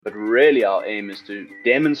But really, our aim is to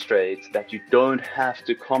demonstrate that you don't have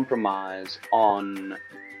to compromise on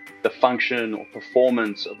the function or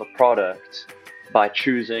performance of a product by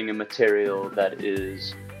choosing a material that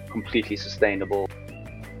is completely sustainable.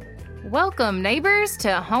 Welcome, neighbors, to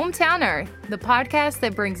Hometown Earth, the podcast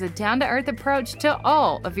that brings a down-to-earth approach to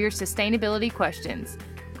all of your sustainability questions.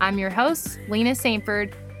 I'm your host, Lena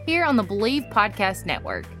Sanford, here on the Believe Podcast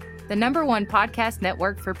Network, the #1 podcast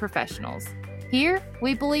network for professionals. Here,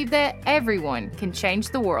 we believe that everyone can change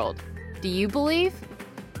the world. Do you believe?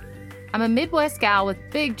 I'm a Midwest gal with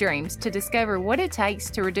big dreams to discover what it takes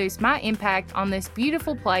to reduce my impact on this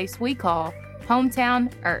beautiful place we call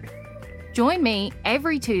Hometown Earth. Join me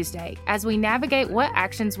every Tuesday as we navigate what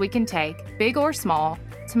actions we can take, big or small,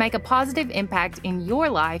 to make a positive impact in your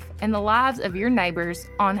life and the lives of your neighbors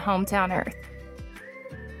on Hometown Earth.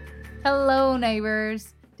 Hello,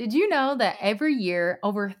 neighbors. Did you know that every year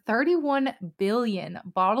over 31 billion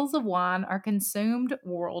bottles of wine are consumed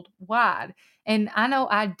worldwide? And I know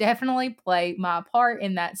I definitely play my part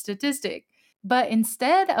in that statistic. But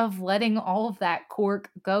instead of letting all of that cork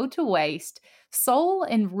go to waste, Sol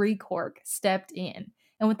and Recork stepped in.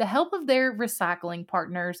 And with the help of their recycling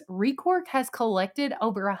partners, Recork has collected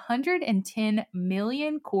over 110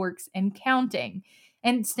 million corks and counting,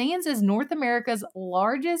 and stands as North America's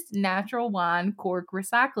largest natural wine cork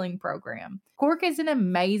recycling program. Cork is an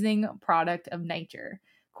amazing product of nature.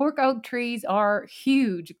 Cork oak trees are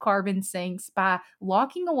huge carbon sinks by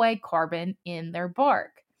locking away carbon in their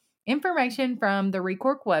bark. Information from the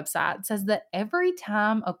Recork website says that every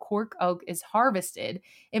time a cork oak is harvested,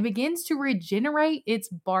 it begins to regenerate its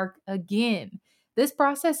bark again. This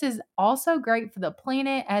process is also great for the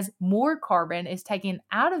planet as more carbon is taken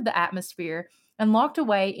out of the atmosphere and locked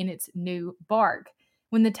away in its new bark.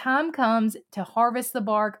 When the time comes to harvest the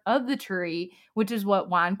bark of the tree, which is what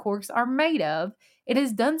wine corks are made of, it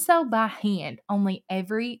is done so by hand only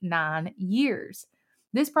every 9 years.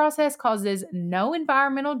 This process causes no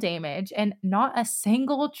environmental damage and not a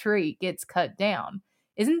single tree gets cut down.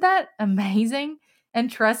 Isn't that amazing? And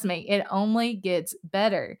trust me, it only gets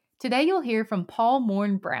better. Today you'll hear from Paul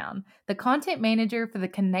Moore-Brown, the content manager for the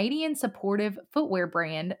Canadian supportive footwear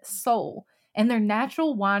brand Sol, and their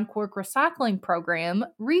natural wine cork recycling program,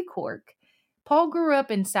 Recork. Paul grew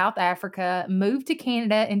up in South Africa, moved to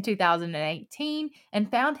Canada in 2018,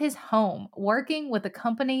 and found his home working with a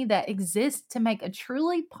company that exists to make a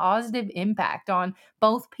truly positive impact on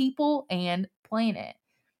both people and planet.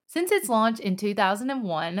 Since its launch in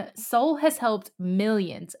 2001, Sol has helped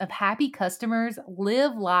millions of happy customers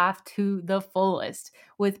live life to the fullest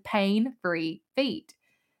with pain-free feet.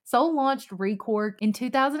 Sol launched Recork in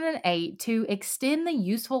 2008 to extend the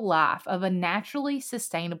useful life of a naturally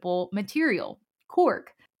sustainable material,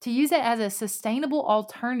 cork, to use it as a sustainable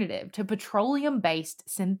alternative to petroleum-based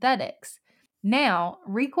synthetics. Now,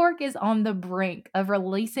 Recork is on the brink of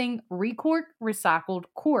releasing Recork Recycled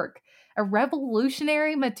Cork, a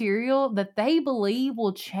revolutionary material that they believe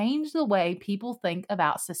will change the way people think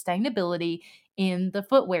about sustainability in the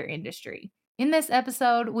footwear industry. In this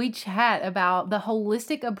episode, we chat about the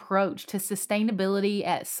holistic approach to sustainability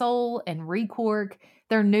at Sol and Recork,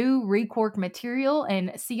 their new Recork material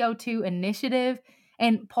and CO2 initiative,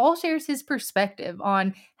 and Paul shares his perspective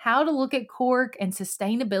on how to look at cork and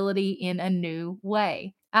sustainability in a new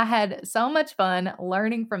way. I had so much fun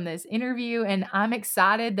learning from this interview, and I'm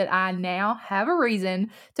excited that I now have a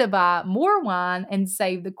reason to buy more wine and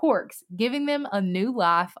save the corks, giving them a new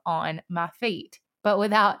life on my feet. But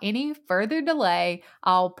without any further delay,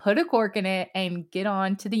 I'll put a cork in it and get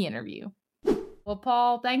on to the interview. Well,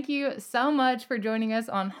 Paul, thank you so much for joining us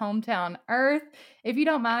on Hometown Earth. If you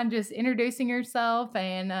don't mind just introducing yourself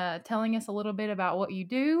and telling us a little bit about what you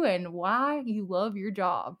do and why you love your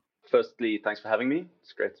job. Firstly, thanks for having me.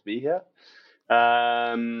 It's great to be here.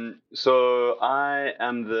 So I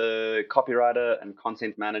am the copywriter and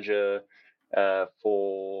content manager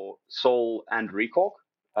for Sol and Recork.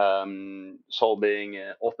 Sol being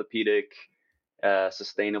an orthopedic,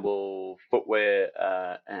 sustainable footwear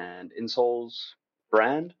and insoles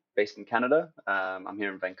brand based in Canada. I'm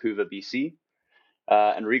here in Vancouver, BC.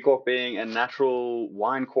 And Recork being a natural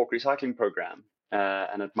wine cork recycling program.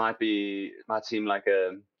 And it might seem like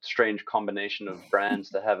a strange combination of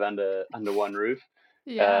brands to have under one roof.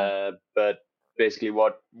 Yeah. But basically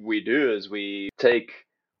what we do is we take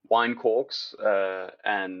wine corks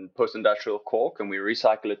and post-industrial cork, and we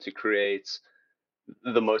recycle it to create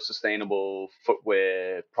the most sustainable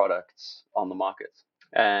footwear products on the market.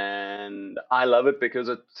 And I love it because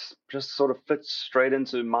it just sort of fits straight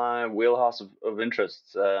into my wheelhouse of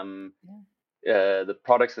interests. The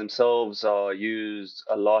products themselves are used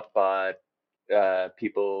a lot by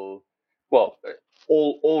people, well,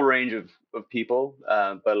 all range of people,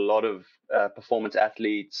 but a lot of performance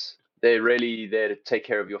athletes. They're really there to take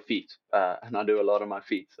care of your feet, and I do a lot of my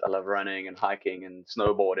feet. I love running and hiking and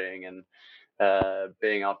snowboarding and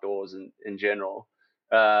being outdoors in general.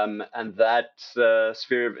 And that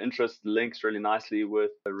sphere of interest links really nicely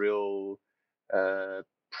with a real uh,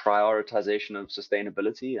 prioritization of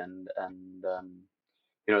sustainability and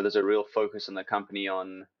there's a real focus in the company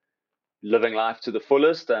on living life to the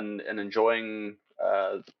fullest and enjoying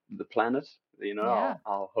the planet, Yeah.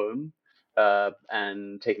 our home,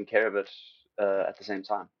 and taking care of it at the same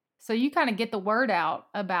time. So you kind of get the word out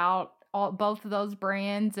about both of those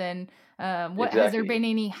brands. And what has there Exactly. been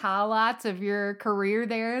any highlights of your career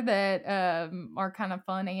there that are kind of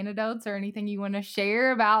fun anecdotes or anything you want to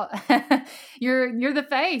share about? You're the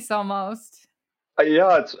face almost.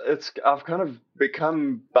 Yeah, it's I've kind of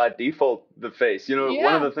become by default the face. One of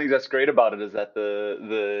Yeah. the things that's great about it is that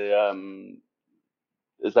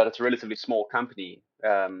it's a relatively small company.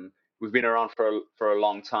 We've been around for a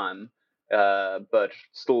long time, but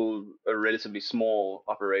still a relatively small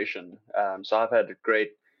operation. So I've had a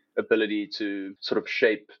great ability to sort of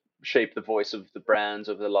shape the voice of the brands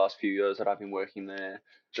over the last few years that I've been working there.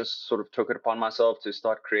 Just sort of took it upon myself to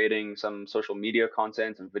start creating some social media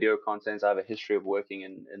content and video content. I have a history of working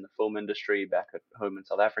in the film industry back at home in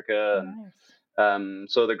South Africa, and Nice.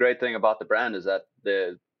 so the great thing about the brand is that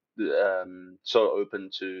they're so open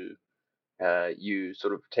to you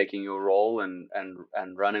sort of taking your role and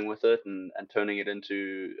running with it and turning it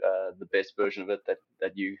into the best version of it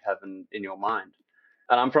that you have in your mind.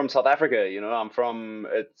 And I'm from South Africa, I'm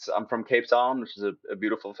from Cape Town, which is a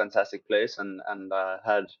beautiful, fantastic place, and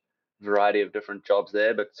had a variety of different jobs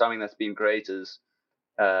there. But something that's been great is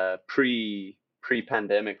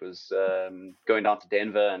pre-pandemic was going down to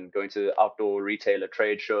Denver and going to the outdoor retailer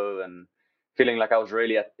trade show and feeling like I was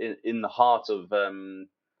really in the heart of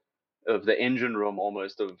the engine room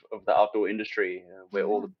almost of the outdoor industry, where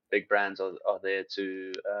all Yeah. the big brands are there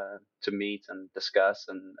to meet and discuss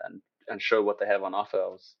and show what they have on offer. I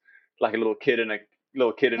was like a little kid in a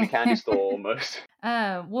candy store almost.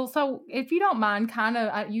 Well, so if you don't mind, kind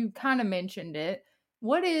of, you kind of mentioned it.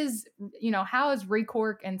 What is, how is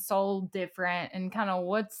Recork and Soul different, and kind of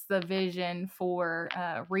what's the vision for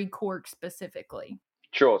Recork specifically?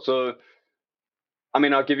 Sure. So I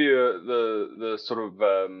mean, I'll give you the sort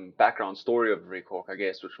of background story of Recork, I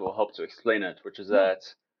guess, which will help to explain it. Which is Yeah.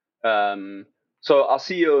 that so our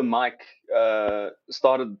CEO Mike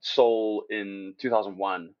started Soul in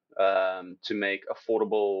 2001 to make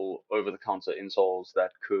affordable over-the-counter insoles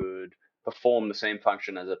that could perform the same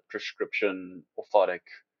function as a prescription orthotic,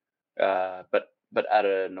 but at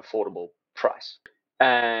an affordable price.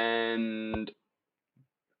 And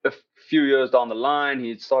a few years down the line,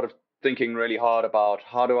 he started thinking really hard about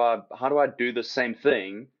how do I do the same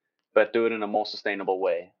thing, but do it in a more sustainable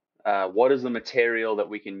way. What is the material that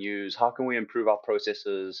we can use? How can we improve our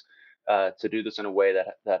processes to do this in a way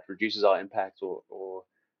that reduces our impact, or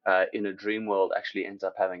in a dream world actually ends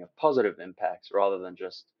up having a positive impact rather than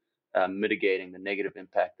just mitigating the negative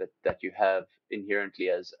impact that you have inherently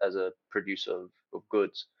as a producer of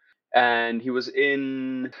goods. And he was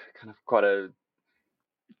in kind of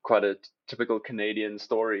quite a typical Canadian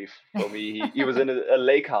story for me. He was in a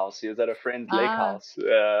lake house. He was at a friend's lake Ah, house.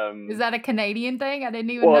 is that a Canadian thing? I didn't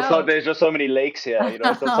even Well, it's not. know. There's just so many lakes here. It's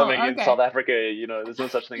not something Oh, in South okay. Africa. There's no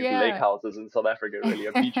such thing as lake Yeah. houses in South Africa. Really,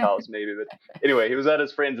 a beach house maybe. But anyway, he was at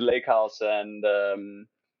his friend's lake house and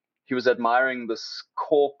he was admiring this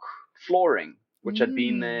cork flooring, which had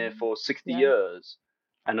been there Mm. for 60 Yeah. years.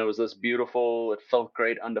 And it was this beautiful. It felt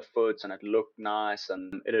great underfoot, and it looked nice,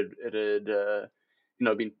 and it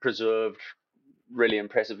had been preserved really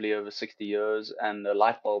impressively over 60 years. And the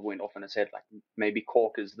light bulb went off in his head, like maybe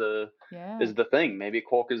cork is the Yeah. is the thing. Maybe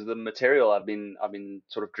cork is the material I've been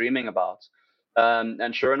sort of dreaming about.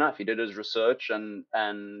 And sure enough, he did his research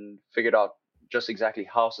and figured out just exactly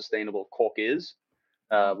how sustainable cork is,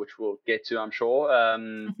 Yeah. which we'll get to, I'm sure.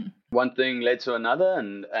 One thing led to another,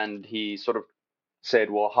 and he sort of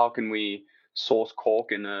said, well, how can we source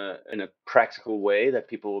cork in a practical way that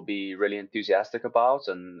people will be really enthusiastic about,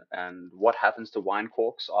 and what happens to wine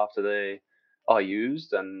corks after they are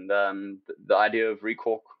used, and the idea of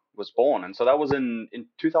Recork was born. And so that was in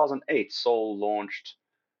 2008. Soul launched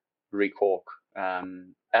Recork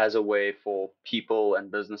as a way for people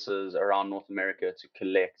and businesses around North America to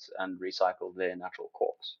collect and recycle their natural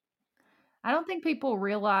corks. I don't think people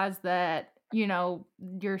realize that,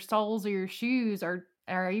 your soles or your shoes or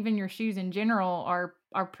even your shoes in general are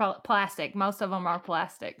plastic. Most of them are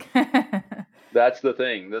plastic. That's the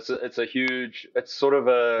thing. It's sort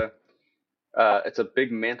of it's a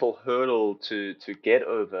big mental hurdle to get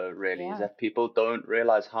over. Really, is Yeah. that people don't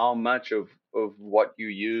realize how much of what you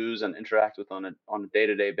use and interact with on a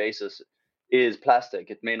day-to-day basis is plastic.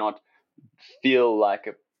 It may not feel like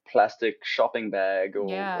a plastic shopping bag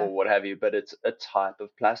Yeah. or what have you, but it's a type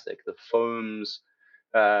of plastic. The foams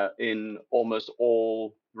in almost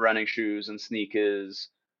all running shoes and sneakers,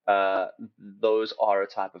 uh, those are a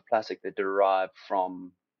type of plastic that derive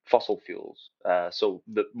from fossil fuels. So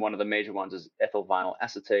one of the major ones is ethyl vinyl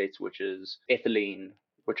acetate, which is ethylene,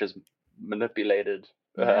 which is manipulated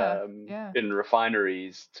Yeah. Yeah. in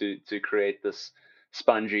refineries to create this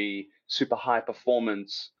spongy, super high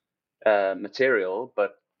performance material,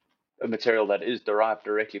 but a material that is derived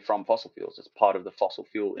directly from fossil fuels. It's part of the fossil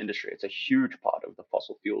fuel industry. It's a huge part of the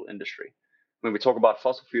fossil fuel industry. When we talk about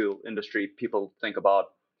fossil fuel industry, people think about,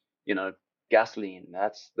 you know, gasoline.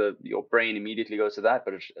 That's your brain immediately goes to that,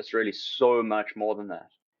 but it's really so much more than that.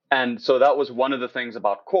 And so that was one of the things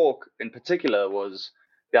about cork in particular was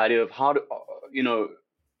the idea of how to, you know,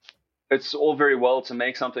 it's all very well to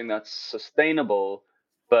make something that's sustainable,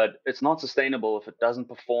 but it's not sustainable if it doesn't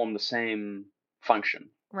perform the same function.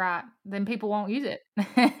 Right. Then people won't use it.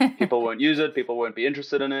 People won't use it. People won't be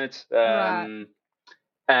interested in it, Right.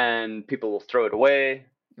 and people will throw it away.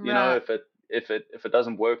 You know, Right. if it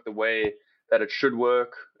doesn't work the way that it should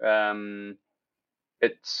work,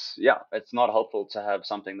 it's not helpful to have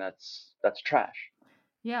something that's trash.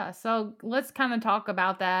 Yeah, so let's kind of talk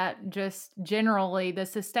about that just generally the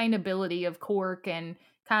sustainability of cork and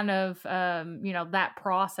kind of that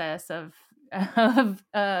process of of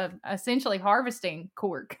essentially harvesting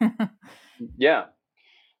cork. Yeah,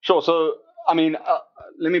 sure. So I mean,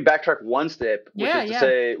 let me backtrack one step, which Yeah, is to yeah.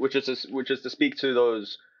 say, which is to speak to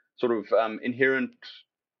those sort of inherent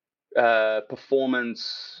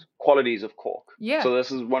performance qualities of cork. Yeah. So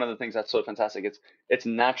this is one of the things that's so fantastic. It's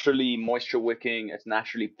naturally moisture wicking. It's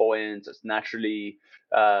naturally buoyant. It's naturally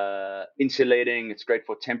insulating. It's great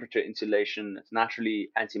for temperature insulation. It's naturally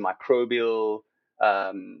antimicrobial.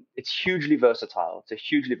 It's hugely versatile. It's a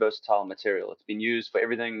hugely versatile material. It's been used for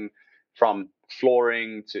everything from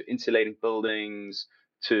flooring to insulating buildings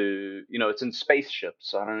to, it's in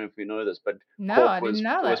spaceships. I don't know if you know this, but No, cork I didn't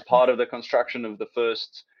know was that. part of the construction of the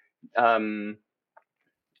first um,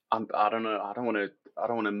 I don't know. I don't want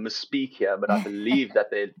to misspeak here, but I believe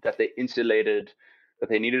that they insulated that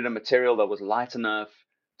they needed a material that was light enough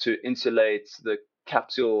to insulate the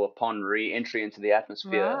capsule upon re-entry into the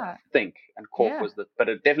atmosphere. I Right. think, and cork Yeah. was but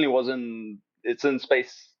it definitely wasn't. It's in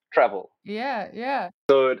space travel. Yeah, yeah.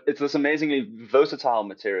 So it's this amazingly versatile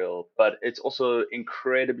material, but it's also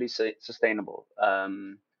incredibly sustainable.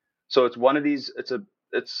 So it's one of these. It's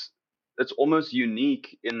it's almost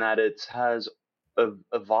unique in that it has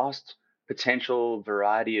a vast potential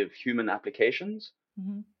variety of human applications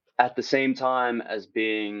Mhm. at the same time as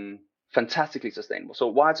being fantastically sustainable. So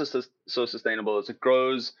why it's so sustainable is it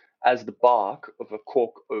grows as the bark of a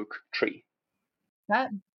cork oak tree. That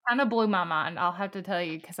kinda blew my mind, I'll have to tell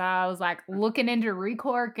you, because I was, like, looking into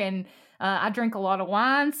Recork and, I drink a lot of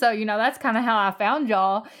wine, so, that's kinda how I found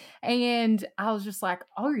y'all, and I was just like,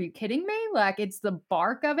 "Oh, are you kidding me? Like, it's the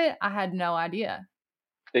bark of it?" I had no idea.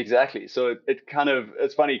 Exactly. So it kind of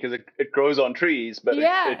it's funny because it grows on trees, but it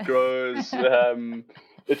Yeah. grows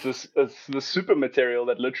it's the super material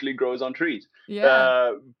that literally grows on trees. Yeah.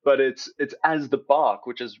 Uh, but it's as the bark,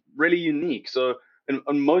 which is really unique. So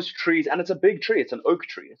on most trees, and it's a big tree. It's an oak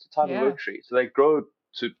tree. It's a type of Yeah. oak tree. So they grow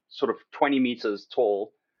to sort of 20 meters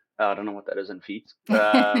tall. I don't know what that is in feet.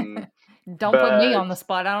 Don't put me But on the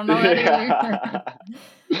spot, I don't know that either.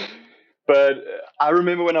 yeah. But I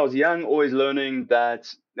remember when I was young, always learning that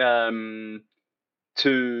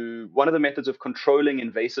to one of the methods of controlling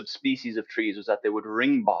invasive species of trees was that they would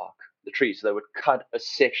ring bark the tree. So they would cut a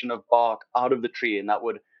section of bark out of the tree, and that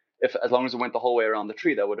would, if as long as it went the whole way around the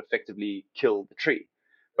tree, that would effectively kill the tree.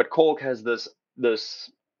 But cork has this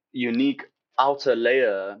unique outer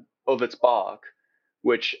layer of its bark,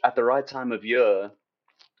 which at the right time of year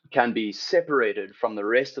can be separated from the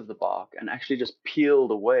rest of the bark and actually just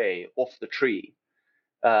peeled away off the tree,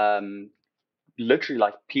 um, literally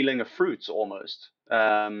like peeling a fruit almost.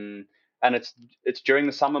 And it's during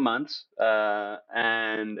the summer months,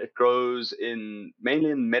 and it grows in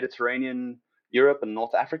mainly in Mediterranean Europe and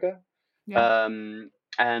North Africa. Yeah. Um,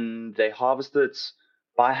 and they harvest it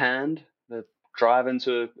by hand. They drive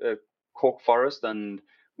into a cork forest and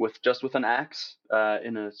with an axe,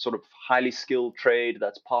 in a sort of highly skilled trade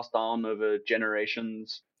that's passed down over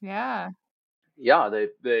generations. Yeah. Yeah,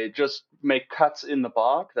 they just make cuts in the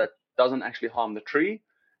bark that doesn't actually harm the tree,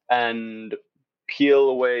 and peel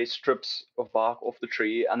away strips of bark off the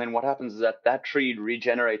tree, and then what happens is that tree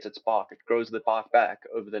regenerates its bark. It grows the bark back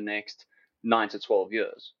over the next 9 to 12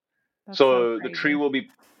 years. That's so So crazy. the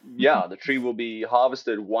tree will be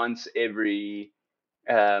harvested once every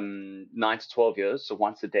 9 to 12 years. So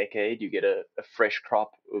once a decade, you get a fresh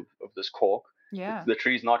crop of this cork. Yeah. The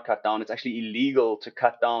tree's not cut down. It's actually illegal to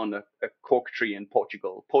cut down a cork tree in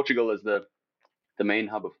Portugal. Portugal is the main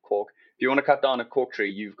hub of cork. If you want to cut down a cork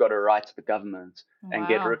tree, you've got to write to the government and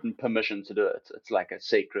get Wow. written permission to do it. It's like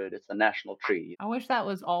it's a national tree. I wish that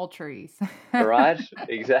was all trees. All right?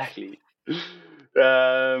 Exactly.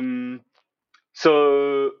 Um,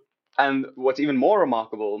 so, and what's even more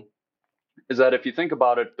remarkable is that if you think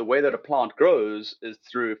about it, the way that a plant grows is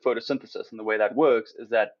through photosynthesis. And the way that works is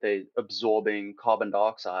that they're absorbing carbon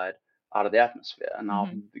dioxide out of the atmosphere. And now,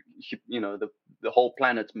 Mhm. the whole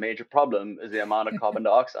planet's major problem is the amount of carbon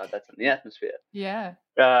dioxide that's in the atmosphere. Yeah.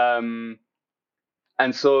 Um,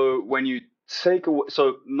 and so when you take away,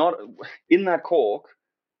 so not in that cork,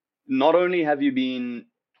 not only have you been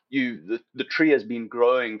the tree has been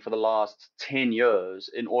growing for the last 10 years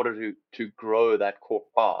in order to grow that cork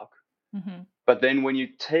bark. Mhm. But then when you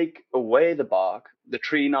take away the bark, the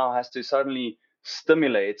tree now has to suddenly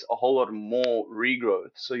stimulate a whole lot more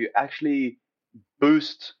regrowth. So you actually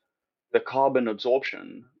boost the carbon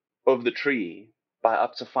absorption of the tree by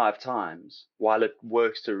up to 5 times while it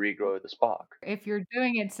works to regrow the bark. If you're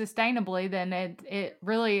doing it sustainably, then it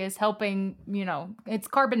really is helping, it's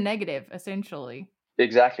carbon negative essentially.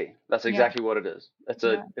 Exactly. That's Yeah. exactly what it is.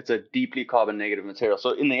 Yeah. It's a deeply carbon negative material.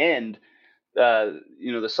 So in the end,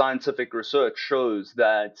 the scientific research shows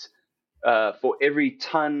that for every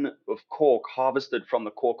ton of cork harvested from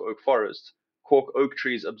the cork oak forest, cork oak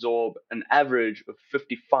trees absorb an average of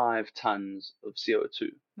 55 tons of CO2.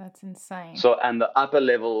 That's insane. So, and the upper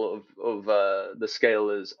level of the scale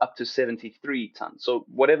is up to 73 tons. So,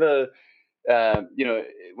 whatever,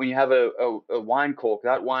 when you have a wine cork,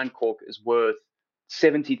 that wine cork is worth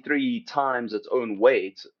 73 times its own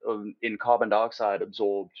weight in carbon dioxide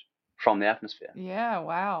absorbed from the atmosphere. Yeah,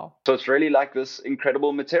 wow. So it's really like this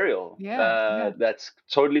incredible material Yeah, yeah. that's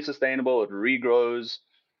totally sustainable. It regrows,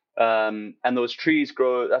 and those trees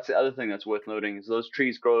grow. That's the other thing that's worth noting is those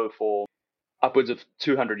trees grow for upwards of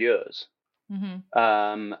 200 years, Mhm.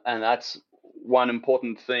 and that's one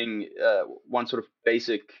important thing. One sort of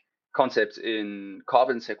basic concept in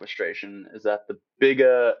carbon sequestration is that the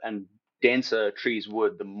bigger and denser trees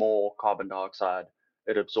would, the more carbon dioxide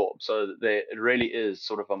it absorbs. So it really is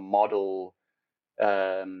sort of a model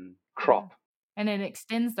Yeah. crop. And it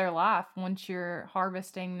extends their life once you're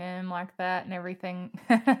harvesting them like that and everything.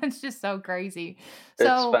 It's just so crazy.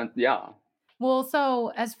 So, Yeah. well,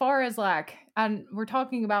 so as far as like, and we're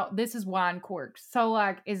talking about this is wine corks. So,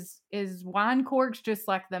 like, is wine corks just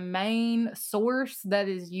like the main source that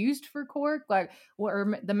is used for cork, like,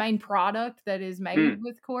 or the main product that is made Hmm.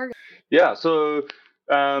 with cork? Yeah. So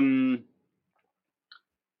um,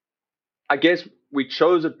 I guess we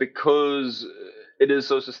chose it because it is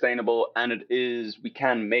so sustainable, and we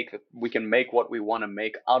can make what we want to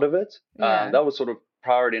make out of it. Yeah, That was sort of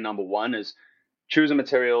priority number one: is choose a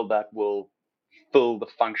material that will fill the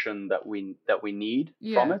function that we need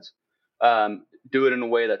from yeah, it. Do it in a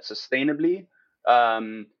way that's sustainably.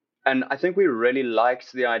 Um, and I think we really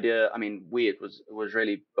liked the idea. I mean, it was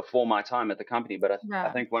really before my time at the company, but I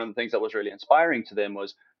right, think one of the things that was really inspiring to them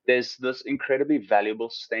was there's this incredibly valuable,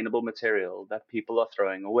 sustainable material that people are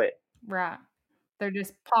throwing away. right. They're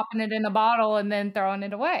just popping it in a bottle and then throwing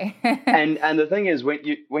it away. And the thing is,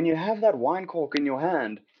 when you have that wine cork in your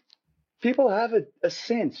hand, people have a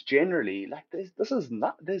sense generally like this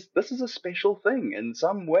is a special thing in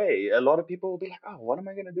some way. A lot of people will be like, oh, what am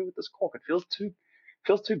I going to do with this cork? It feels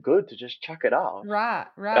too good to just chuck it out. Right,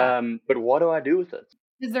 right. But what do I do with it?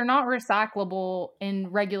 'Cause they're not recyclable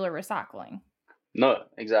in regular recycling. No,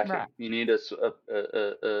 exactly. Right. You need a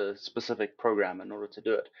specific program in order to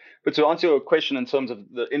do it. But to answer your question in terms of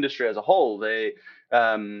the industry as a whole,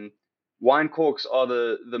 um, wine corks are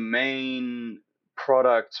the main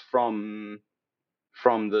product from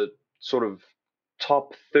the sort of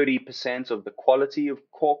top 30% of the quality of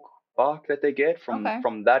cork bark that they get Okay.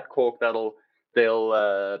 from that cork.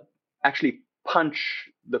 They'll actually punch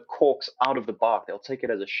the corks out of the bark. They'll take it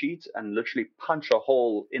as a sheet and literally punch a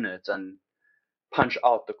hole in it and punch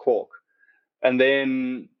out the cork. And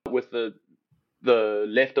then with the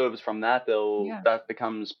leftovers from that, Yeah. that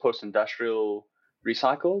becomes post-industrial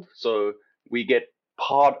recycled. So we get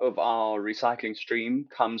part of our recycling stream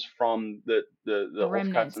comes from the The offcuts and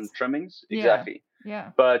remnants. trimmings. Yeah. Exactly.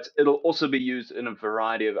 Yeah. But it'll also be used in a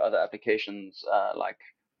variety of other applications, like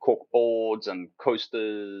cork boards and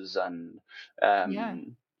coasters and Yeah.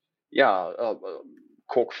 yeah,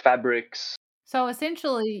 cork fabrics. So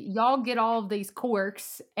essentially, y'all get all of these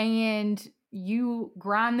corks and you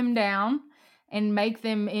grind them down and make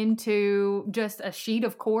them into just a sheet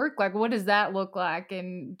of cork. Like, what does that look like?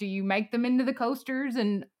 And do you make them into the coasters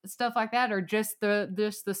and stuff like that, or just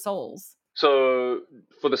the soles? So,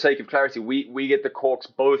 for the sake of clarity, we get the corks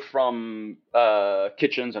both from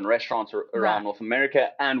kitchens and restaurants around Right. North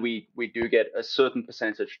America, and we do get a certain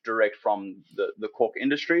percentage direct from the cork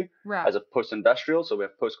industry Right. as a post-industrial. So we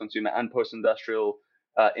have post-consumer and post-industrial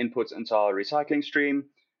inputs into our recycling stream.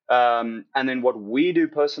 And then what we do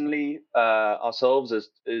personally ourselves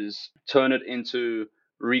is turn it into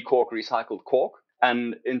recork recycled cork.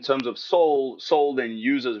 And in terms of Soul then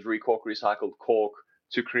uses recork recycled cork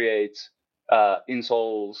to create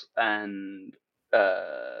insoles and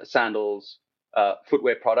sandals,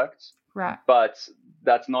 footwear products. Right. But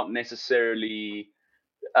that's not necessarily.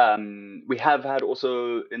 We have had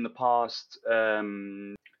also in the past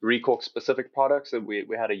recork specific products. So we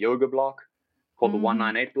had a yoga block called the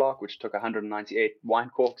 198 block, which took 198 wine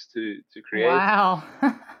corks to create. Wow.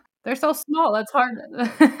 They're so small. That's hard.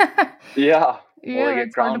 Yeah. Yeah, Well, they get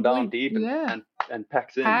that's hard to ground down believe. deep Yeah. and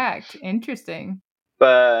packed in. Packed. Interesting.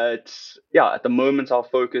 But yeah, at the moment our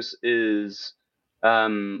focus is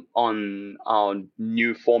on our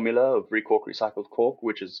new formula of recork recycled cork,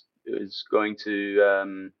 which is going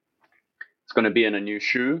to it's going to be in a new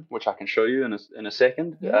shoe, which I can show you in a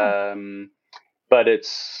second. Yeah. But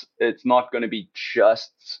it's not going to be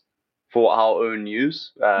just for our own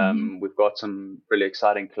use. We've got some really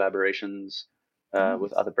exciting collaborations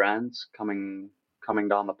with Nice. other brands coming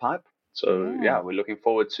down the pipe. So yeah, we're looking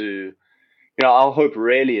forward to. Our hope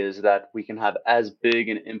really is that we can have as big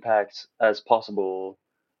an impact as possible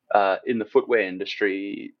in the footwear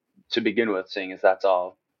industry to begin with, seeing as that's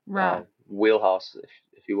our Right. wheelhouse,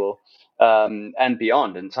 if you will, and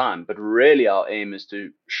beyond in time. But really, our aim is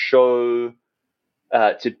to show,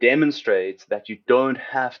 to demonstrate that you don't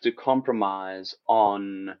have to compromise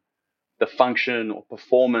on the function or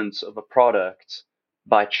performance of a product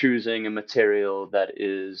by choosing a material that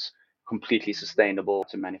is completely sustainable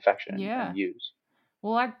to manufacture and use.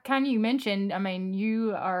 Well, like kind of you mentioned, I mean,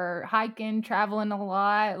 you are hiking, traveling a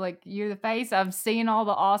lot. Like you're the face. I've seen all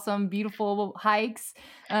the awesome, beautiful hikes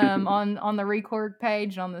on the Record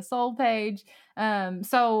page, on the Soul page.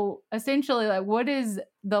 So essentially, like, what is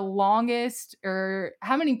the longest, or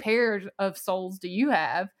how many pairs of soles do you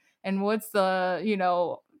have, and what's the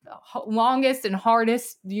longest and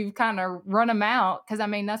hardest you've kind of run them out? Because I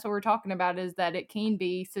mean, that's what we're talking about, is that it can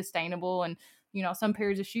be sustainable. And some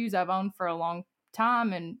pairs of shoes I've owned for a long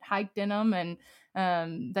time and hiked in them,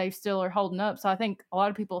 and they still are holding up. So I think a lot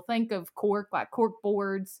of people think of cork like cork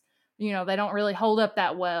boards, they don't really hold up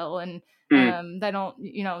that well. And they don't,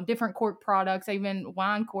 different cork products, even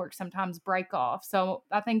wine corks, sometimes break off. So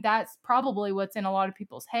I think that's probably what's in a lot of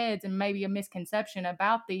people's heads, and maybe a misconception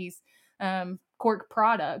about these cork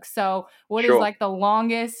products. So what is like the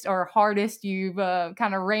longest or hardest you've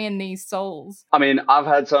kind of ran these soles? I mean, I've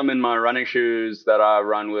had some in my running shoes that I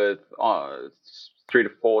run with 3 to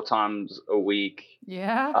 4 times a week.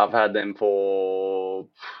 Yeah. I've had them for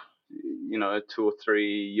 2 or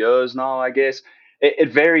 3 years now, I guess.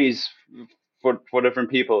 It varies for different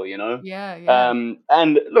people, Yeah.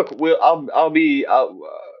 And look,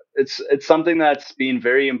 it's something that's been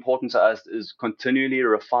very important to us, is continually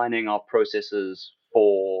refining our processes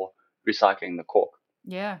for recycling the cork.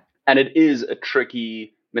 Yeah. And it is a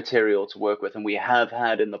tricky material to work with, and we have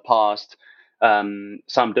had in the past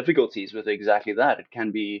some difficulties with exactly that. It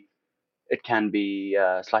can be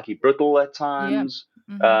slightly brittle at times.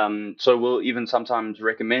 Yeah. So we'll even sometimes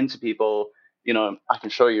recommend to people, I can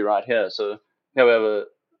show you right here. So here we have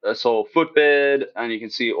a Soul footbed, and you can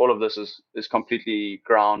see all of this is completely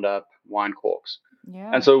ground up wine corks. Yeah.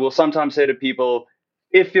 And so we'll sometimes say to people,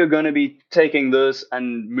 if you're going to be taking this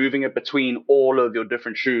and moving it between all of your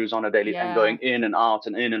different shoes on a daily and going in and out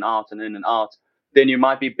and in and out and in and out, then you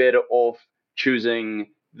might be better off choosing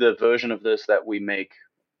the version of this that we make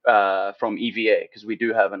from EVA, because we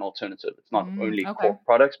do have an alternative. It's not only cork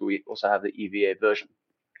products, but we also have the EVA version.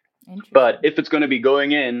 But if it's going to be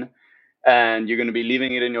going in and you're going to be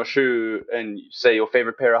leaving it in your shoe, and say your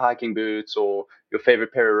favorite pair of hiking boots or your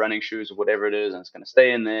favorite pair of running shoes or whatever it is, and it's going to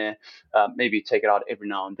stay in there, maybe take it out every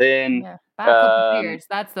now and then. Yeah, buy a couple pairs.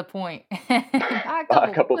 That's the point. Buy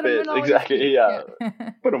a couple pairs, exactly. Yeah,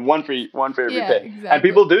 put them one for every pair. Exactly. And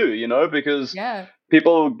people do, because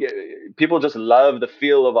people just love the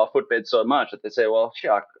feel of our footbed so much that they say, well,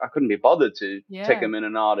 I couldn't be bothered to take them in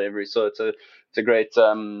and out every. So it's a great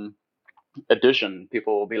addition.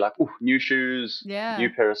 People will be like, "Ooh, new shoes, Yeah. new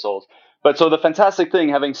pair of soles." But so the fantastic thing,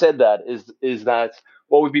 having said that, is that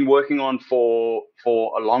what we've been working on for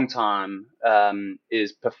a long time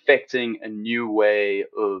is perfecting a new way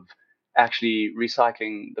of actually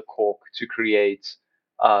recycling the cork to create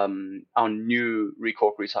our new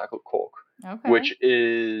Recork recycled cork, Okay. which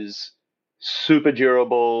is super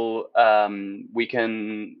durable. We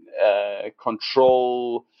can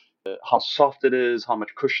control how soft it is, how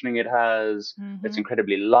much cushioning it has. It's Mm-hmm.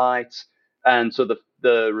 incredibly light, and so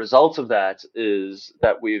the result of that is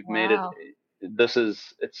that we've made it. Wow.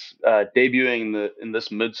 It's debuting in this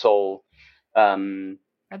midsole um,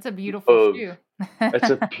 That's a beautiful of. shoe. It's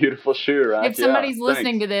a beautiful shoe, right? If Yeah, somebody's thanks.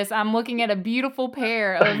 listening to this, I'm looking at a beautiful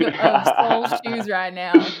pair of Soul shoes right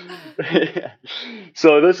now.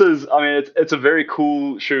 So this is, I mean, it's a very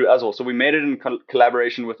cool shoe as well. So we made it in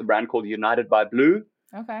collaboration with a brand called United by Blue,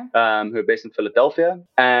 Okay. who are based in Philadelphia,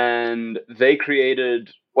 and they created.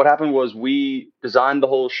 What happened was we designed the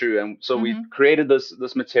whole shoe, and so we Mm-hmm. created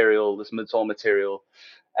this material, this midsole material,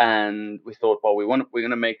 and we thought, well, we're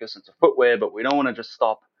gonna make this into footwear, but we don't want to just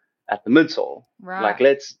stop at the midsole. Like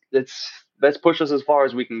Right. let's push this as far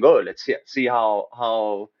as we can go. Let's see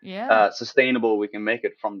how Yeah. sustainable we can make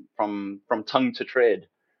it from tongue to tread.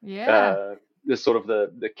 Yeah. Uh, this sort of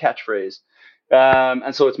the catchphrase.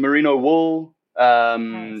 And so it's merino wool,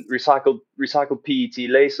 Nice. recycled PET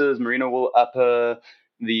laces, merino wool upper.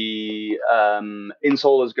 The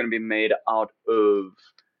insole is going to be made out of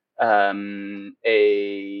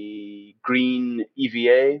a green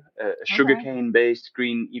EVA, a Okay. sugarcane based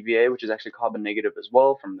green EVA, which is actually carbon negative as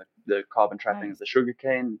well from the carbon trapping of Nice. the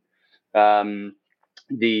sugarcane. Um,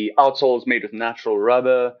 the outsole is made with natural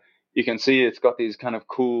rubber. You can see it's got these kind of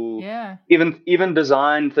cool, Yeah. even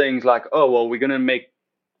design things like, oh well,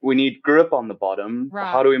 we need grip on the bottom. Right.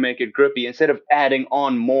 How do we make it grippy? Instead of adding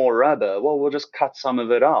on more rubber, well, we'll just cut some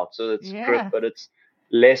of it out so it's grip, Yeah. but it's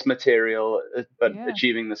less material, but Yeah.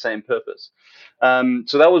 achieving the same purpose.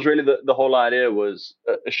 So that was really the whole idea, was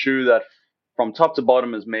a shoe that from top to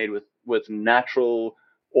bottom is made with natural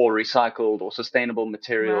or recycled or sustainable Right.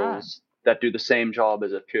 materials that do the same job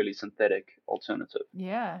as a purely synthetic alternative.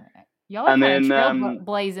 Yeah. Y'all are And kind of then,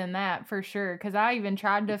 trailblazing that for sure. Because I even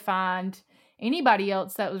tried to find anybody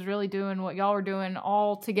else that was really doing what y'all were doing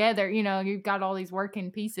all together. You know, you've got all these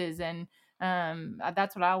working pieces, and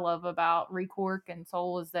that's what I love about Recork and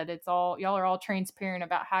Soul, is that it's all, y'all are all transparent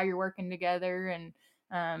about how you're working together and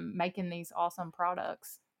making these awesome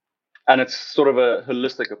products. and it's sort of a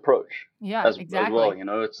holistic approach Yeah, as well. exactly. You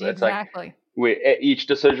know, it's like Exactly. each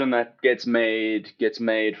decision that gets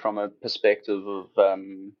made from a perspective of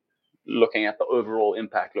looking at the overall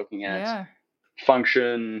impact, looking at Yeah.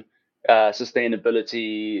 function,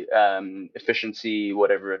 sustainability, efficiency,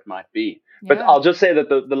 whatever it might be. But Yeah. I'll just say that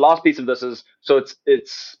the last piece of this is, so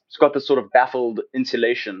it's got this sort of baffled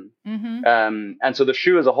insulation. Mm-hmm. And so the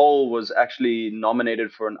shoe as a whole was actually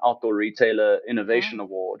nominated for an Outdoor Retailer Innovation Oh,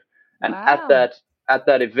 Award. And wow. at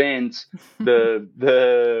that event,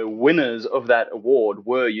 the winners of that award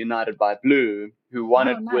were United by Blue, who won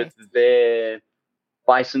Oh, it with nice. their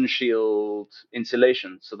Bison Shield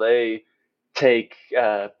insulation. So they take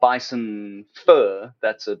bison fur,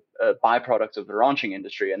 that's a byproduct of the ranching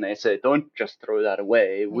industry, and they say, don't just throw that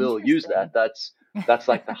away. We'll use that. Interesting. That's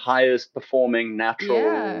like the highest performing Yeah.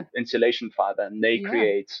 natural insulation fiber, and they Yeah.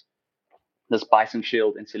 create this bison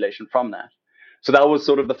shield insulation from that. So that was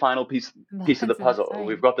sort of the final piece of the That's puzzle.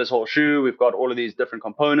 We've insane. got this whole shoe, we've got all of these different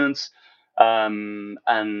components,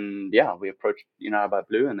 and yeah, we approached by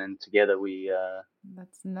Blue, and then together we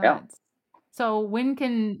That's yeah. nuts. So when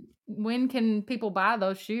can people buy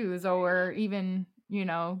those shoes or even,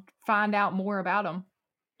 find out more about them?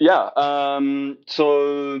 Yeah.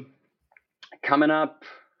 So coming up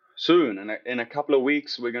soon, in a couple of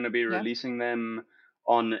weeks, we're going to be Yeah. releasing them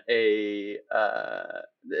on a.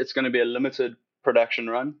 It's going to be a limited production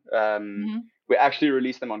run. Mhm. We actually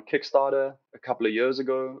released them on Kickstarter a couple of years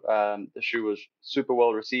ago. The shoe was super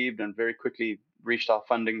well received and very quickly reached our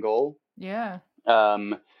funding goal. Yeah.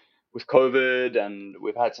 Um, with COVID, and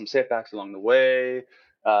we've had some setbacks along the way.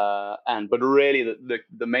 But really,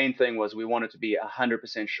 the main thing was we wanted to be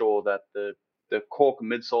 100% sure that the cork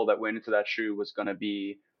midsole that went into that shoe was going to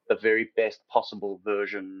be the very best possible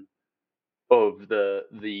version of the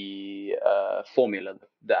formula,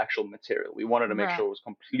 the actual material. We wanted to make Right. sure it was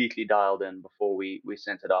completely dialed in before we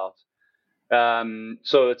sent it out.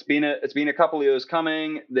 So it's been a couple of years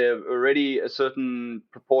coming. There's already a certain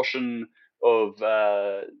proportion of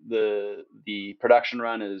the production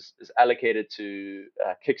run is allocated to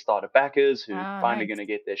Kickstarter backers who Ah, finally nice. going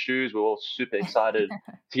to get their shoes. We're all super excited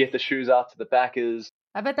to get the shoes out to the backers.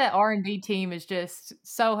 I bet that R&D team is just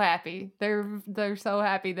so happy. They're so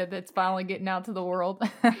happy that it's finally getting out to the world.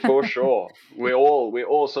 For sure, we're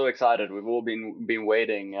all so excited. We've all been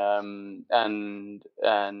waiting, and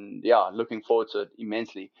yeah, looking forward to it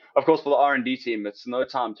immensely. Of course, for the R&D team, it's no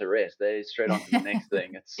time to rest. They straight on to the next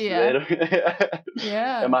thing. It's Yeah. they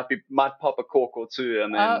Yeah. might pop a cork or two,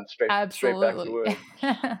 and Oh, then straight back to absolutely. work.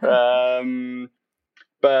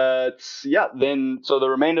 But yeah, then so the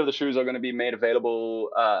remainder of the shoes are going to be made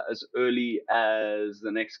available as early as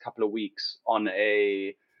the next couple of weeks on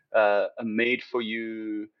a made for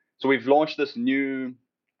you. So we've launched this new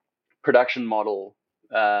production model,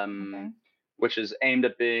 Okay. which is aimed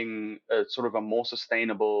at being a sort of a more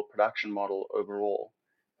sustainable production model overall,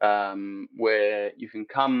 where you can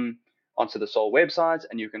come onto the Soul website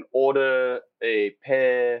and you can order a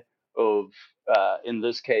pair of, in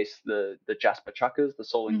this case, the Jasper Chuckers, the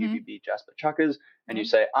Soul and Mm-hmm. UVB Jasper Chuckers, and you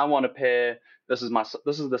Yep. say, I want a pair. This is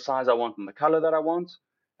the size I want and the color that I want.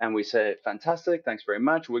 And we say, fantastic, thanks very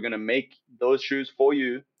much. We're going to make those shoes for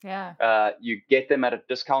you. Yeah. You get them at a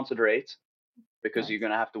discounted rate because Nice. you're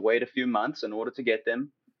going to have to wait a few months in order to get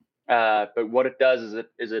them. But what it does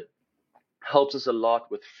is it helps us a lot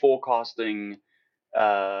with forecasting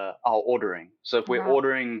our ordering. So if we're Right.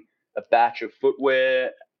 ordering a batch of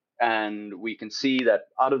footwear and we can see that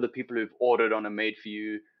out of the people who've ordered on a made for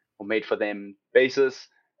you or made for them basis,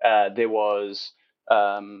 there was,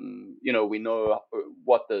 we know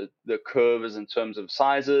what the curve is in terms of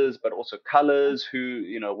sizes, but also colors,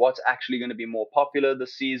 what's actually going to be more popular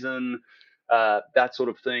this season, that sort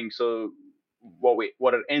of thing. So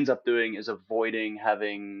what it ends up doing is avoiding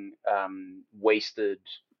having wasted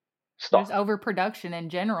stock. Just overproduction in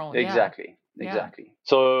general. Yeah. Exactly.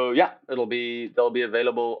 So yeah, they'll be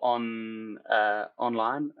available on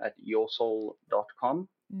online at yoursoul.com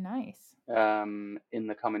Nice. in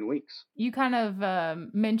the coming weeks. You kind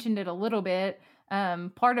of mentioned it a little bit.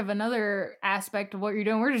 Part of another aspect of what you're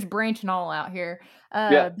doing, we're just branching all out here.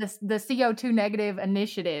 The CO2 negative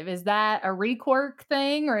initiative, is that a Recork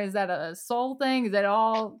thing or is that a Soul thing? Is that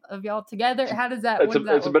all of y'all together? How does that? What does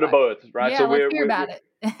that It's a look bit of like? both, right? Yeah, So let's hear about it.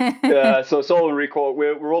 so Soul and Recork,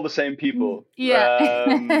 we're all the same people.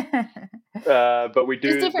 Yeah. But we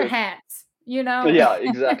Just do different hats, you know? Yeah,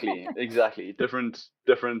 exactly. Different,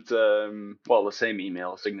 well, the same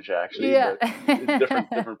email signature actually, Yeah. but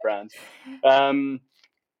different brands.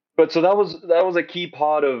 But so that was a key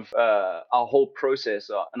part of our whole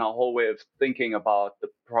process and our whole way of thinking about the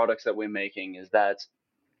products that we're making, is that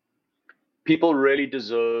people really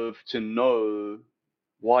deserve to know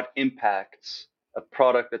what impacts a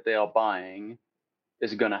product that they are buying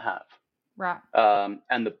is going to have. Right.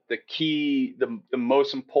 And the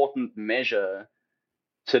most important measure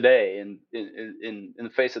today in the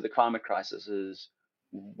face of the climate crisis is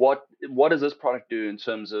what does this product do in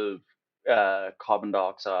terms of carbon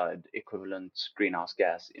dioxide equivalent greenhouse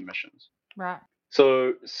gas emissions. Right.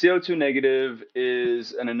 So CO2 negative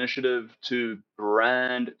is an initiative to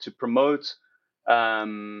promote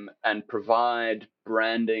and provide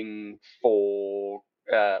branding for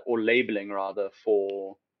or labeling rather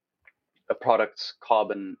for a product's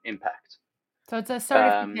carbon impact. So it's a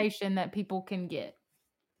certification that people can get.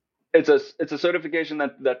 It's a certification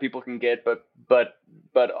that people can get, but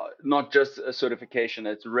not just a certification.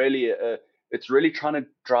 It's really trying to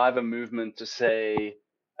drive a movement to say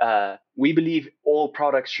we believe all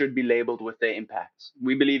products should be labeled with their impacts.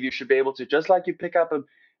 We believe you should be able to, just like you pick up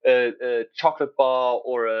a chocolate bar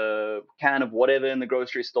or a can of whatever in the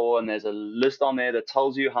grocery store, and there's a list on there that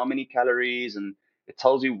tells you how many calories and it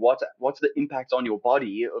tells you what's the impact on your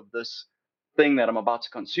body of this thing that I'm about to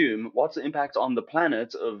consume. What's the impact on the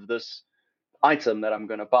planet of this item that I'm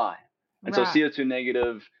going to buy? And so CO2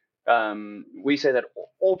 negative, we say that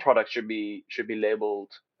all products should be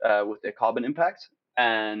labeled with their carbon impact,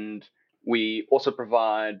 and we also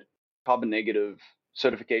provide carbon negative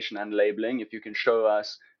certification and labeling if you can show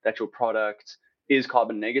us that your product is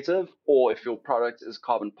carbon negative, or if your product is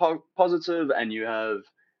carbon positive and you have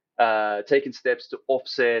taken steps to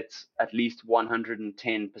offset at least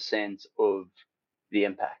 110% of the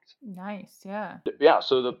impact. Nice, yeah. Yeah,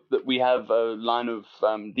 so we have a line of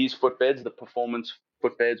these footbeds, the performance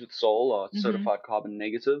footbeds with Soul are certified carbon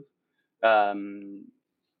negative,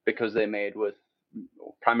 because they're made with,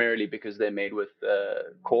 primarily because they're made with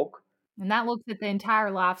cork. And that looks at the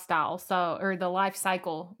entire lifestyle, or the life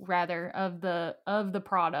cycle rather of the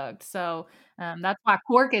product. So that's why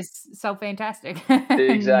cork is so fantastic.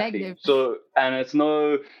 Exactly. Negative. So, and it's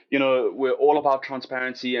we're all about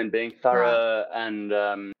transparency and being thorough, right. And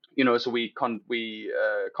so we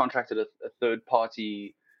contracted a third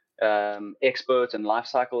party experts in life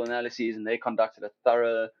cycle analyses, and they conducted a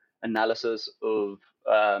thorough analysis of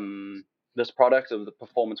this product, of the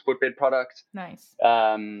performance footbed product. Nice.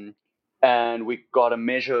 And we got a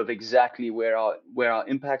measure of exactly where our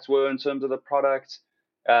impacts were in terms of the product.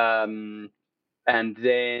 And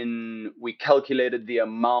then we calculated the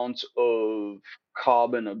amount of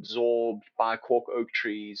carbon absorbed by cork oak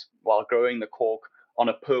trees while growing the cork on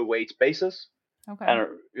a per weight basis. Okay. And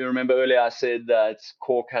you remember earlier I said that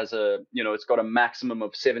cork has it's got a maximum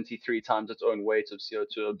of 73 times its own weight of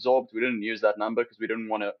CO2 absorbed. We didn't use that number because we didn't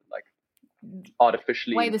want to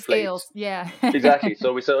artificially weigh the inflate. scales. Yeah. Exactly.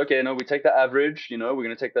 So we said, okay, no, we take the average, we're going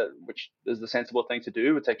to take that, which is the sensible thing to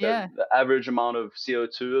do. We take the average amount of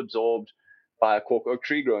CO2 absorbed by a cork oak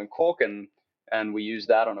tree growing cork, and we use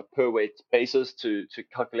that on a per weight basis to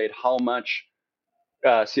calculate how much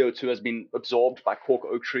CO2 has been absorbed by cork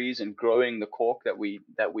oak trees in growing the cork that we've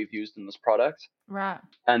used in this product. Right.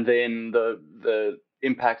 And then the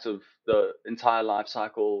impact of the entire life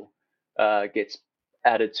cycle gets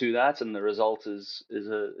added to that, and the result is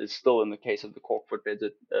still, in the case of the cork footbeds,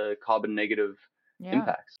 a carbon negative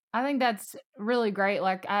impacts. I think that's really great.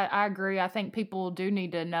 Like, I agree. I think people do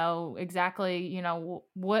need to know exactly,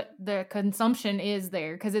 what the consumption is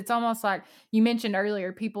there. Because it's almost like you mentioned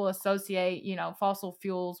earlier, people associate, fossil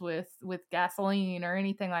fuels with gasoline or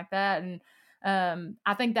anything like that. And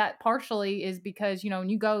I think that partially is because, when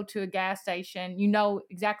you go to a gas station, you know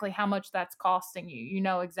exactly how much that's costing you. You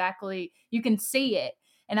know exactly, you can see it.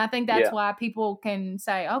 And I think that's why people can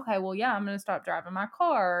say, okay, well, yeah, I'm going to stop driving my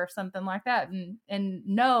car or something like that, and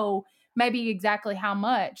know maybe exactly how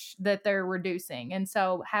much that they're reducing. And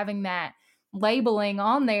so having that labeling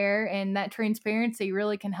on there and that transparency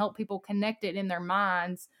really can help people connect it in their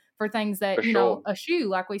minds for things that, a shoe,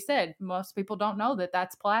 like we said, most people don't know that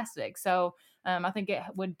that's plastic. So I think it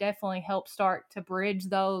would definitely help start to bridge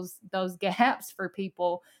those gaps for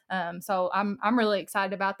people. So I'm really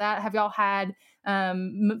excited about that. Have y'all had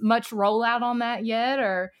much rollout on that yet,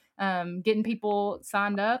 or getting people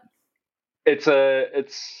signed up? It's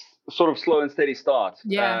sort of slow and steady start.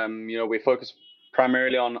 Yeah. We focus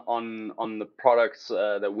primarily on the products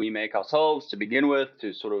that we make ourselves to begin with,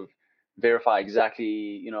 to sort of verify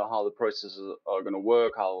exactly how the processes are going to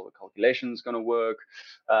work, how the calculation is going to work.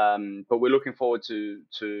 But we're looking forward to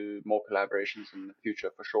more collaborations in the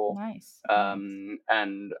future for sure. Nice.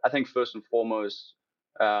 And I think first and foremost,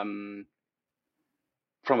 from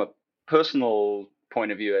a personal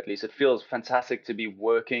point of view, at least, it feels fantastic to be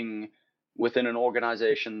working within an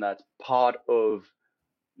organization that's part of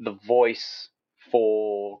the voice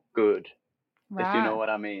for good, if you know what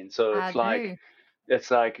I mean. So it's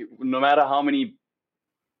like no matter how many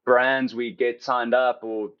brands we get signed up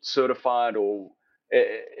or certified, or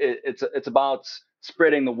it's about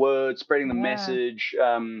spreading the word, spreading the message.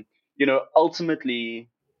 Ultimately,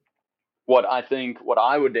 what I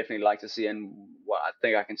would definitely like to see, and what I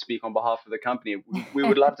think I can speak on behalf of the company, we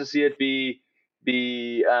would love to see it be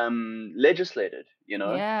legislated.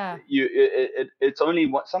 It's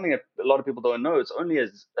only something that a lot of people don't know. It's only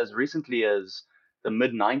as recently as the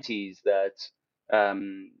mid 90s that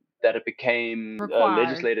it became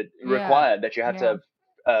required that you had to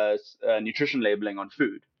have nutrition labeling on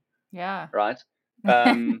food. Yeah. Right.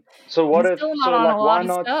 So what if? Still not so on like, a why lot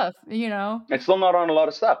not? Of stuff, It's still not on a lot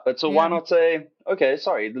of stuff, but so why not say, okay,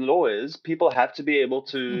 sorry, the law is people have to be able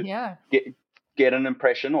to get an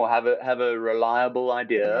impression or have a reliable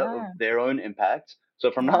idea of their own impact.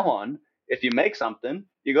 So from now on, if you make something,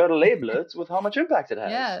 you got to label it with how much impact it has.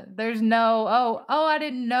 Yeah, there's no I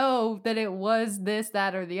didn't know that it was this,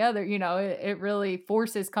 that, or the other. It really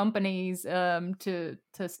forces companies to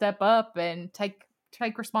step up and take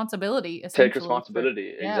responsibility. Take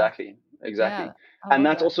responsibility, exactly. Yeah, and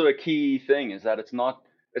that's also a key thing, is that it's not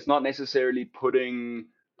necessarily putting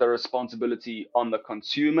the responsibility on the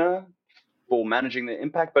consumer for managing the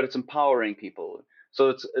impact, but it's empowering people.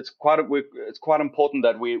 So it's quite important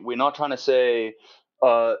that we're not trying to say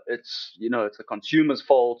it's the consumer's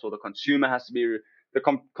fault, or the consumer has to be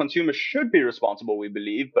consumer should be responsible, we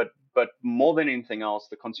believe, but more than anything else,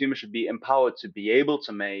 the consumer should be empowered to be able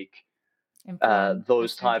to make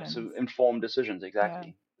those types of informed decisions.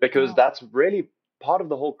 Exactly. Because that's really part of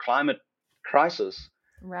the whole climate crisis,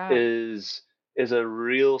 is a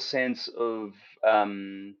real sense of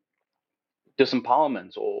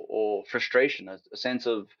disempowerment or frustration, a sense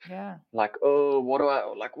of like, oh, what do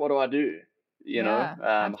I do?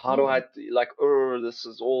 How do I this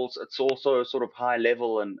is it's also sort of high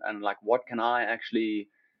level, and like, what can I actually?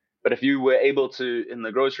 But if you were able to, in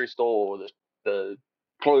the grocery store or the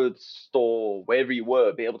clothes store, wherever you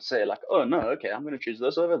were, be able to say like, oh no, okay, I'm going to choose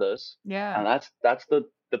this over this, Yeah. and that's the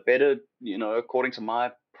better, according to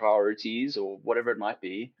my priorities or whatever it might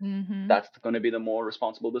be. Mm-hmm. That's going to be the more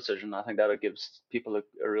responsible decision. I think that it gives people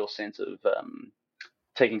a real sense of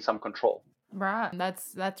taking some control. Right.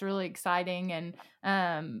 That's really exciting.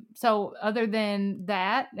 And so other than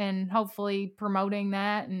that, and hopefully promoting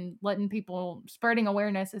that and letting people, spreading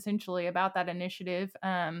awareness essentially about that initiative,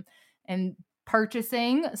 and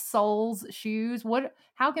purchasing Soul's shoes,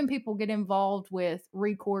 how can people get involved with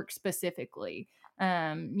Recork specifically?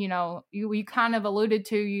 You kind of alluded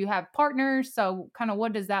to, you have partners, so kind of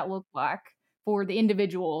what does that look like for the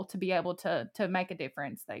individual to be able to make a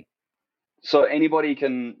difference? So anybody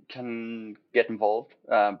can get involved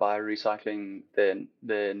by recycling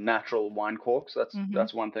their natural wine corks. Mm-hmm.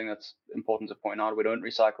 That's one thing that's important to point out. We don't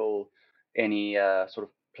recycle any sort of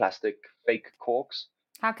plastic fake corks.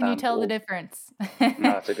 How can you tell the Or difference?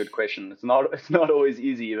 No, it's a good question. It's not always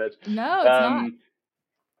easy, but No, it's not.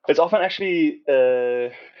 it's often actually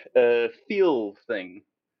a feel thing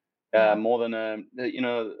Yeah. more than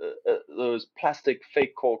those plastic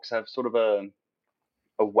fake corks have sort of a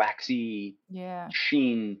waxy Yeah.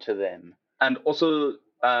 sheen to them. And also,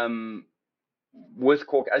 with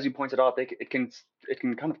cork, as you pointed out, it can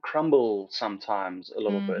kind of crumble sometimes a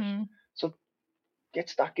little bit. Mm-hmm. So get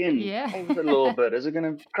stuck in, Yeah. play with it a little bit. Is it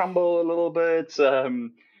going to crumble a little bit?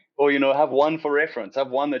 Or have one for reference.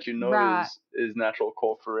 Have one that Right. is natural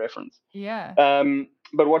cork for reference. Yeah.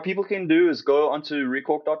 But what people can do is go onto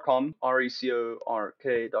recork.com,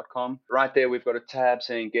 recork.com. Right there, we've got a tab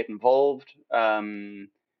saying "Get Involved."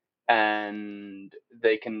 And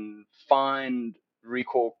they can find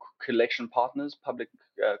Recork collection partners, public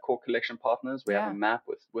cork collection partners. We have a Yeah. map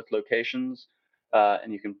with locations,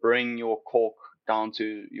 and you can bring your cork down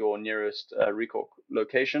to your nearest Recork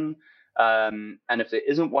location. And if there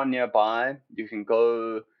isn't one nearby, you can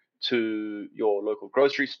go to your local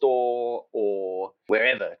grocery store or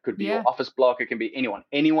wherever. It could be your Yeah. office block. It can be anyone.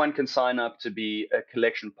 Anyone can sign up to be a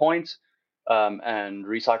collection point and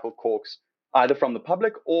recycle corks either from the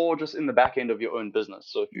public or just in the back end of your own business.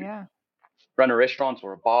 So if you Yeah. run a restaurant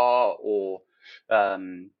or a bar, or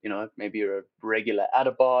maybe you're a regular at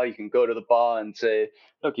a bar, you can go to the bar and say,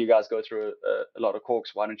 look, you guys go through a lot of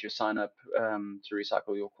corks. Why don't you sign up to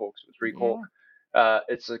recycle your corks with Recork? Yeah.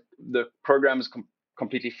 The program is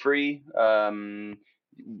completely free. The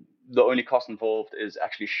only cost involved is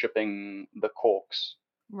actually shipping the corks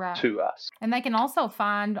Right. to us. And they can also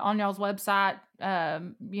find on y'all's website,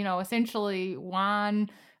 essentially wine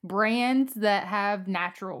brands that have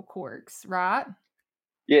natural corks, right?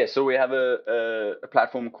 Yeah, so we have a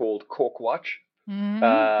platform called Cork Watch, Mm-hmm.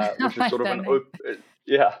 which I is like sort of that an name.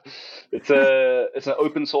 it's an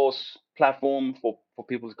open source platform for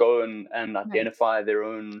people to go and Nice. identify their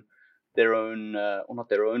own or not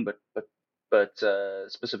their own, but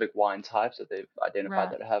specific wine types that they've identified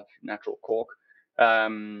Right. that have natural cork.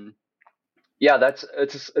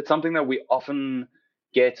 It's something that we often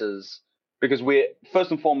get is because we're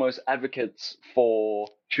first and foremost advocates for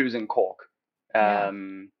choosing cork. Yeah.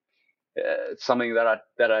 It's something that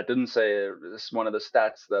I didn't say. This is one of the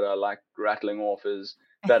stats that I like rattling off is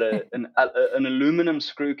that an aluminum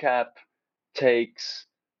screw cap takes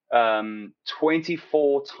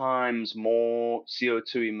 24 times more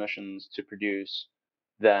CO2 emissions to produce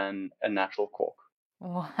than a natural cork.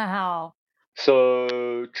 Wow.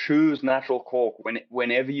 So choose natural cork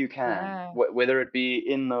whenever you can, Yeah. whether it be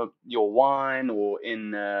in your wine or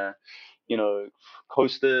in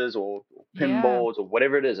coasters or Yeah. pinboards or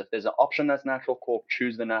whatever it is. If there's an option that's natural cork,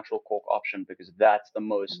 choose the natural cork option because that's the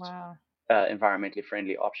most Wow. environmentally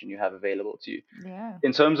friendly option you have available to you. Yeah.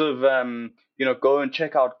 In terms of go and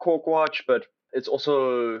check out Cork Watch, but it's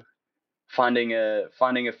also finding a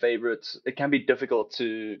favorite. It can be difficult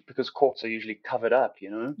because corks are usually covered up.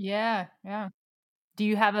 Yeah. Yeah. Do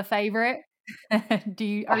you have a favorite? Are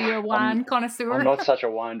you a I'm wine I'm connoisseur? not such a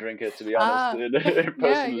wine drinker, to be honest, Ah, yeah,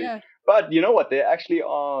 personally. yeah. But you know what? There actually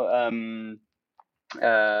are.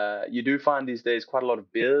 You do find these days quite a lot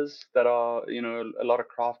of beers that are, a lot of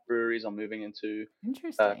craft breweries are moving into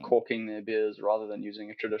Interesting. corking their beers rather than using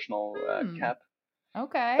a traditional Hmm. cap.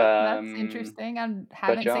 Okay, that's Um, interesting. I but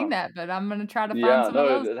haven't yeah, seen that, but I'm gonna try to find yeah, some of no,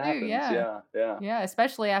 those it too. happens. Yeah. Yeah, yeah, Yeah,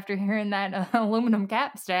 especially after hearing that aluminum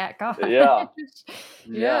cap stack. Gosh. yeah, yeah.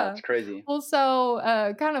 Yeah. It's crazy. Well, so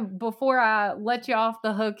kind of before I let you off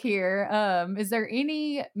the hook here, is there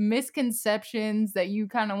any misconceptions that you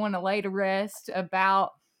kind of want to lay to rest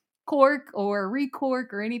about cork or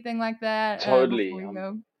recork or anything like that before Totally. we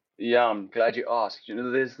go? Yeah, I'm glad you asked.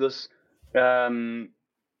 There's this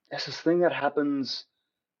thing that happens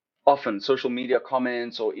often social media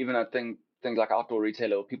comments, or even I think things like Outdoor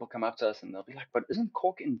Retailer, people come up to us and they'll be like, "But isn't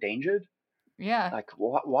cork endangered? Yeah. Like,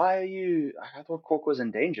 why are you? I thought cork was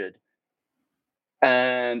endangered."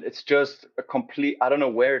 And it's just a complete. I don't know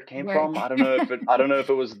where it came from. I don't know if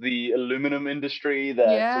it was the aluminum industry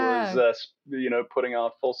that was putting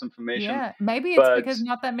out false information. Yeah, maybe it's But because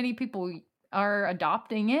not that many people are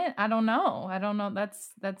adopting it. I don't know.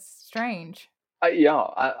 That's strange.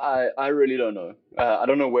 I really don't know. I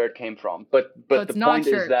don't know where it came from. But So the it's point not is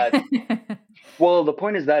true. that the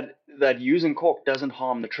point is that using cork doesn't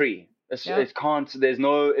harm the tree. Yeah. It can't. There's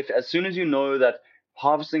no. If as soon as you know that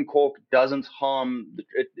harvesting cork doesn't harm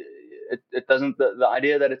it doesn't. The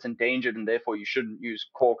idea that it's endangered and therefore you shouldn't use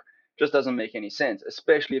cork just doesn't make any sense.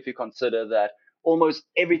 Especially if you consider that almost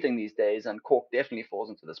everything these days, and cork definitely falls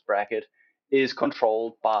into this bracket, is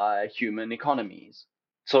controlled by human economies.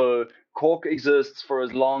 So cork exists for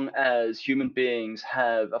as long as human beings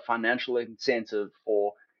have a financial incentive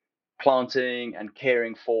for planting and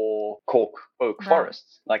caring for cork oak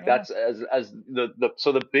forests. Like that's as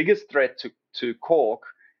the biggest threat to cork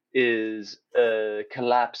is a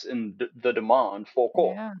collapse in the demand for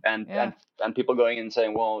cork, and people going in and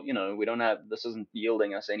saying, well, we don't have, this isn't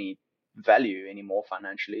yielding us any value anymore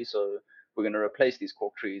financially, so we're going to replace these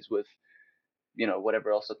cork trees with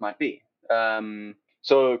whatever else it might be.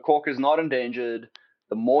 So cork is not endangered.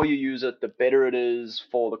 The more you use it, the better it is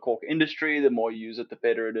for the cork industry. The more you use it, the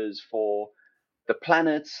better it is for the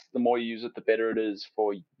planet. The more you use it, the better it is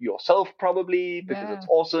for yourself, probably, because it's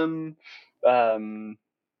awesome. So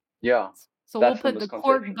we'll put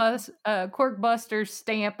the cork buster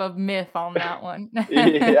stamp of myth on that one.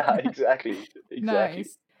 Yeah, exactly.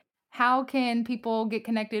 Nice. How can people get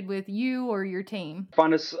connected with you or your team?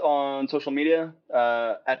 Find us on social media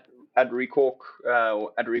at Recork,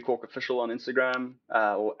 or at Recork Official on Instagram,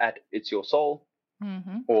 or at It's Your Soul.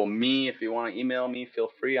 Mm-hmm. Or me, if you want to email me, feel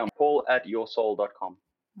free. I'm paul@yoursoul.com.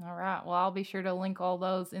 All right. Well, I'll be sure to link all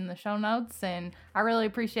those in the show notes. And I really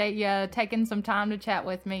appreciate you taking some time to chat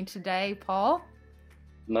with me today, Paul.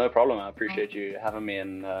 No problem. I appreciate you having me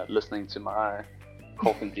and listening to my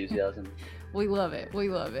cork enthusiasm. We love it.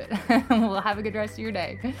 Well, have a good rest of your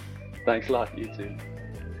day. Thanks a lot. You too.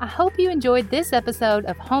 I hope you enjoyed this episode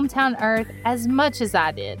of Hometown Earth as much as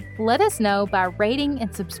I did. Let us know by rating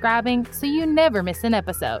and subscribing so you never miss an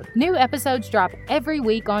episode. New episodes drop every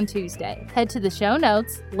week on Tuesday. Head to the show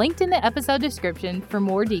notes, linked in the episode description, for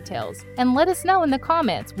more details. And let us know in the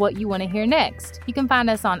comments what you want to hear next. You can find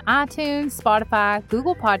us on iTunes, Spotify,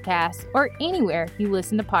 Google Podcasts, or anywhere you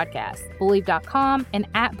listen to podcasts. Believe.com and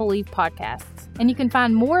at Believe Podcasts. And you can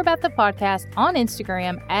find more about the podcast on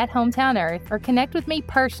Instagram at Hometown Earth, or connect with me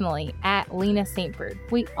personally at Lena Saintford.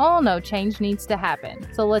 We all know change needs to happen,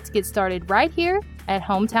 so let's get started right here at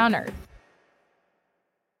Hometown Earth.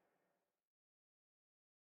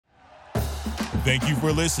 Thank you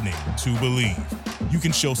for listening to Believe. You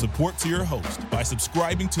can show support to your host by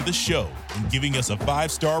subscribing to the show and giving us a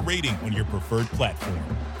 5-star rating on your preferred platform.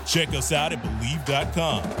 Check us out at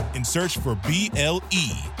Believe.com and search for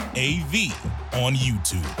BLEAV on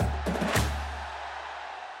YouTube.